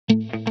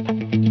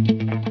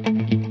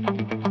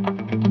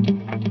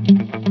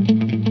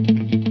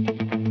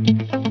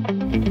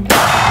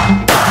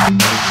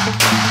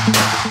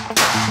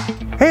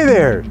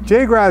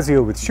Jay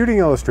Grazio with Shooting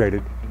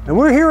Illustrated, and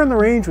we're here on the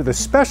range with a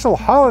special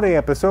holiday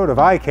episode of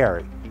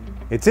iCarry.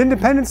 It's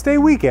Independence Day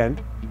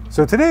weekend,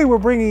 so today we're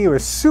bringing you a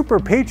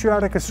super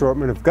patriotic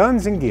assortment of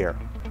guns and gear.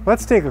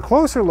 Let's take a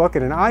closer look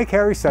at an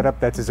iCarry setup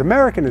that's as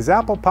American as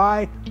apple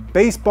pie,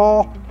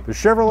 baseball, the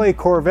Chevrolet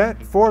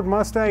Corvette, Ford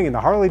Mustang, and the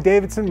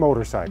Harley-Davidson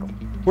motorcycle.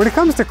 When it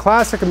comes to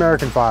classic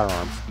American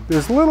firearms,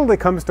 there's little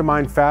that comes to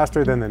mind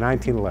faster than the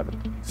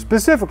 1911,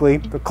 specifically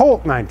the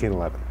Colt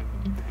 1911.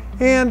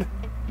 And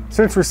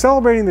since we're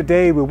celebrating the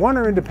day we won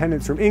our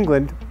independence from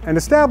England and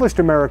established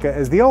America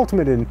as the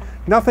ultimate in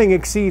nothing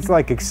exceeds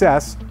like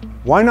excess,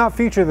 why not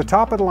feature the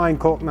top-of-the-line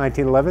Colt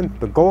 1911,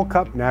 the Gold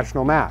Cup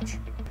National Match?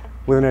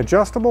 With an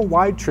adjustable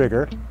wide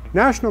trigger,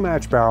 National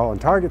Match barrel, and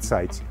target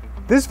sights,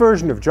 this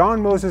version of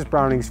John Moses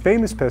Browning's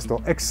famous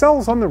pistol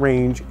excels on the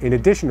range in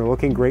addition to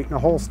looking great in a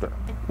holster.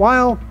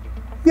 While,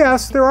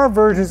 yes, there are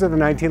versions of the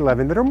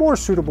 1911 that are more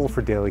suitable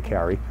for daily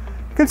carry,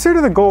 consider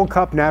the Gold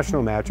Cup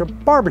National Match a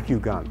barbecue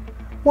gun,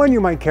 one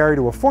you might carry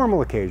to a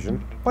formal occasion,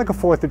 like a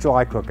 4th of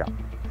July cookout.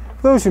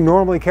 For those who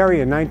normally carry a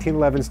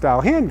 1911 style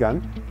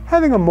handgun,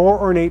 having a more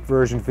ornate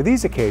version for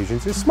these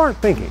occasions is smart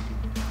thinking,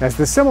 as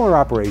the similar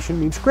operation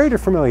means greater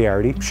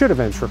familiarity should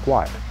events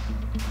require.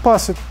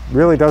 Plus, it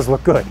really does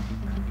look good.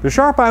 The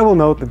sharp eye will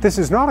note that this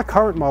is not a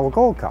current model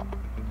Gold Cup.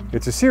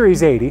 It's a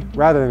Series 80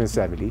 rather than a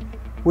 70,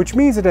 which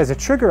means it has a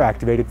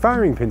trigger-activated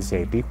firing pin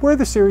safety where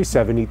the Series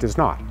 70 does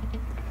not.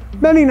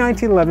 Many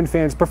 1911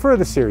 fans prefer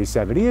the Series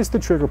 70 as the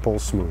trigger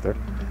pulls smoother,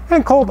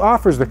 and Colt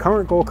offers the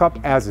current Gold Cup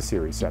as a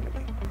Series 70.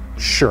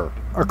 Sure,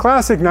 a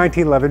classic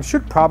 1911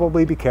 should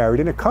probably be carried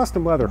in a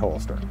custom leather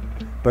holster,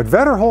 but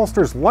Vetter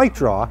Holster's Light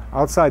Draw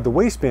outside the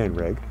waistband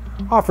rig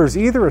offers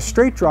either a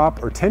straight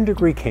drop or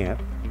 10-degree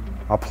cant,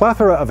 a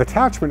plethora of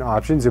attachment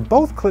options in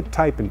both clip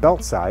type and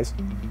belt size,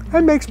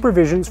 and makes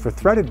provisions for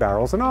threaded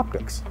barrels and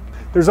optics.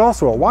 There's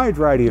also a wide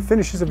variety of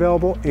finishes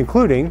available,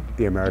 including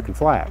the American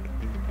flag.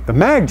 The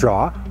Mag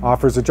Draw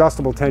offers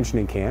adjustable tension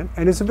and cant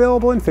and is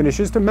available in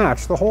finishes to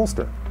match the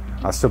holster.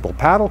 A simple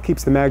paddle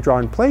keeps the Mag Draw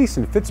in place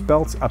and fits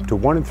belts up to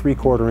 1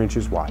 3/4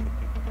 inches wide.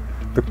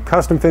 The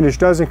custom finish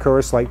does incur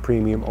a slight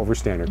premium over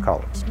standard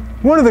colors.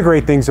 One of the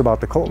great things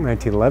about the Colt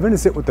 1911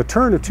 is that with the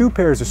turn of 2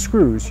 pairs of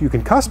screws, you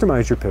can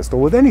customize your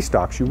pistol with any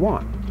stocks you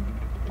want.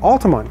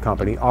 Altamont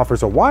Company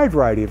offers a wide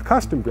variety of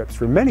custom grips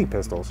for many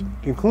pistols,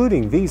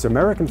 including these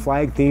American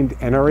flag-themed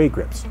NRA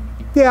grips.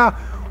 Yeah,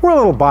 we're a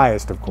little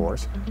biased, of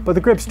course, but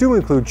the grips do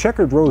include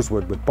checkered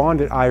rosewood with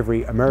bonded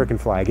ivory American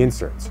flag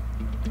inserts.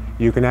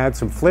 You can add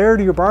some flair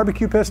to your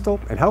barbecue pistol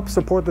and help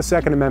support the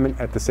Second Amendment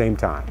at the same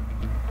time.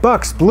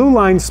 Buck's Blue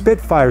Line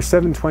Spitfire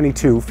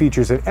 722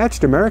 features an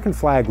etched American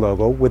flag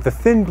logo with the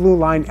thin blue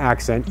line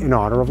accent in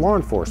honor of law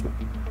enforcement.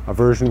 A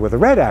version with a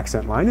red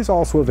accent line is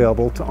also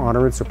available to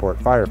honor and support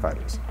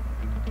firefighters.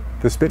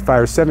 The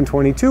Spitfire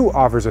 722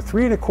 offers a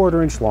 3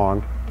 1/4 inch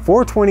long,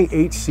 420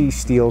 HC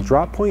steel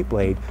drop point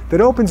blade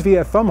that opens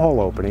via a thumbhole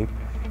opening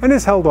and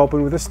is held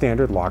open with a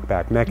standard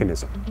lockback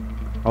mechanism.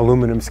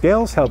 Aluminum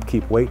scales help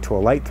keep weight to a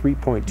light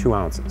 3.2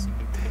 ounces.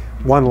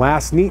 One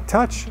last neat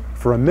touch,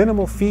 for a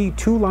minimal fee,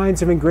 2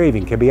 lines of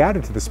engraving can be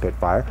added to the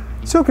Spitfire,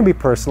 so it can be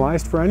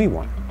personalized for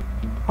anyone.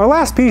 Our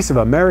last piece of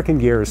American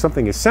gear is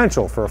something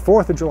essential for a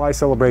 4th of July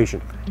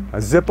celebration, a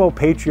Zippo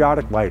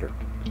Patriotic Lighter.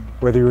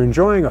 Whether you're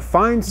enjoying a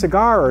fine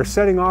cigar or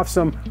setting off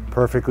some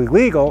perfectly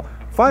legal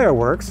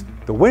fireworks,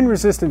 the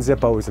wind-resistant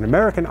Zippo is an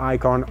American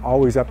icon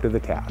always up to the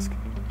task.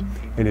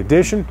 In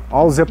addition,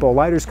 all Zippo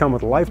lighters come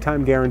with a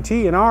lifetime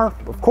guarantee and are,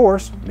 of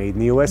course, made in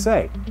the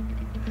USA.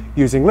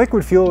 Using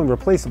liquid fuel and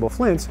replaceable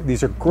flints,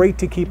 these are great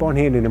to keep on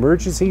hand in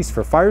emergencies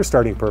for fire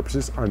starting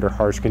purposes under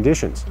harsh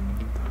conditions.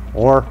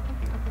 Or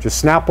just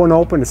snap one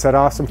open to set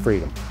off some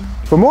freedom.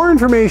 For more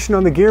information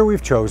on the gear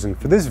we've chosen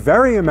for this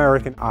very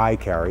American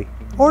iCarry,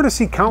 or to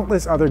see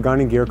countless other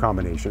gun and gear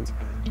combinations,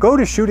 go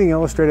to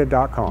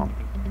shootingillustrated.com.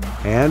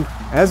 And,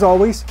 as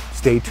always,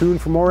 stay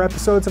tuned for more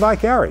episodes of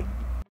iCarry.